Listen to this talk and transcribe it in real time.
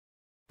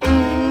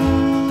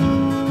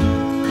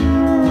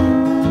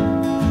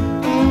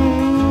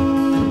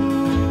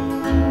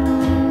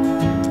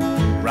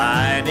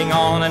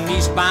on an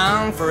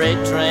eastbound freight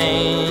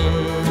train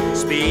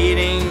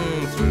speeding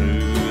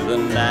through the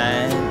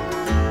night.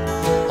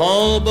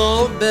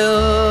 Hobo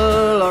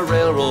Bill, a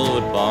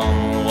railroad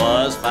bum,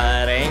 was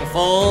fighting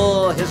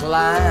for his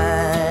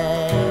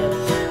life.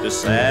 The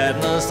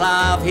sadness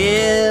of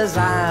his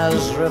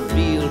eyes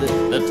revealed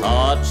the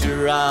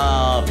torture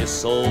of his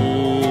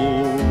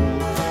soul.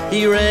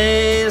 He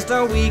raised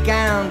a weak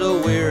and a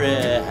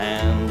weary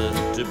hand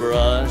to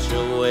brush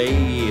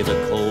away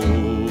the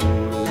cold.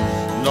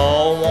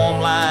 No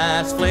warm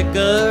lights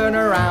flickered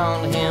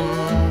around him,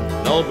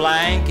 no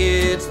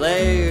blankets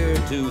there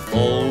to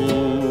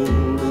fold.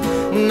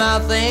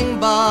 Nothing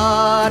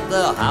but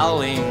the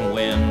howling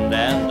wind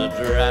and the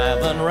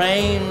driving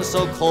rain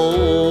so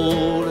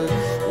cold.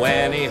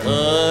 When he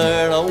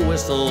heard a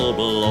whistle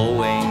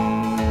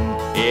blowing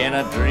in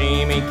a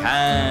dreamy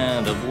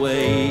kind of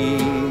way,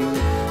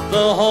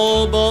 the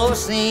hobo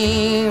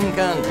seemed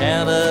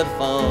contented,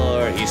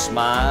 for he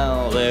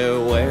smiled there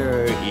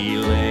where he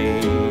lay.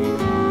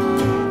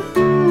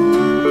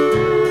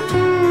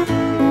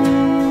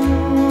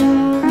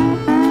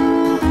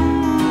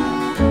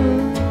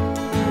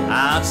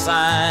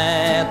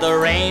 Outside the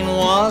rain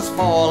was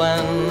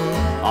falling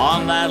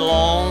on that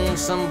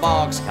lonesome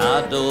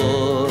boxcar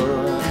door,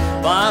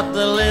 but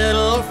the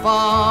little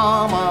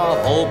form of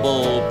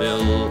Hobo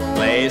Bill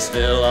lay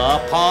still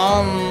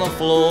upon the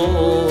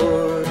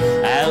floor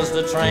as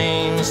the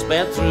train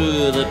sped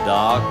through the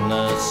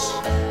darkness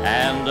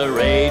and the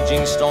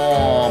raging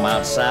storm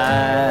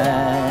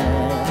outside.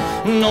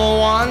 No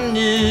one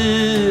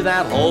knew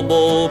that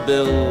Hobo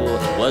Bill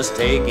was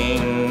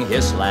taking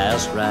his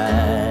last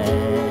ride.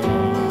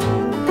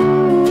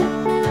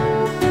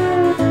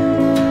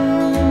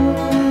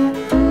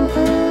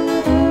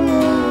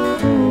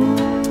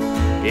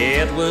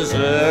 It was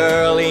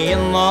early in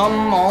the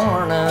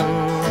morning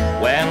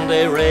when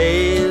they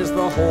raised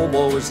the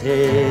hobo's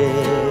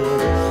head.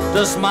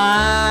 The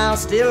smile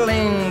still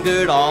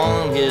lingered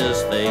on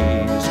his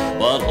face,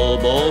 but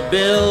Hobo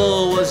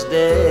Bill was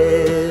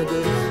dead.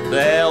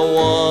 There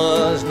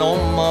was no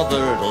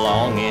mother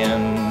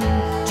longing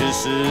to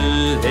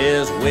soothe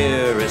his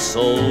weary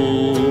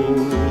soul,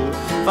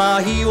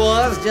 for he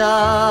was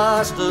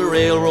just a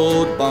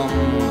railroad bum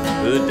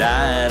who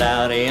died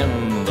out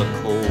in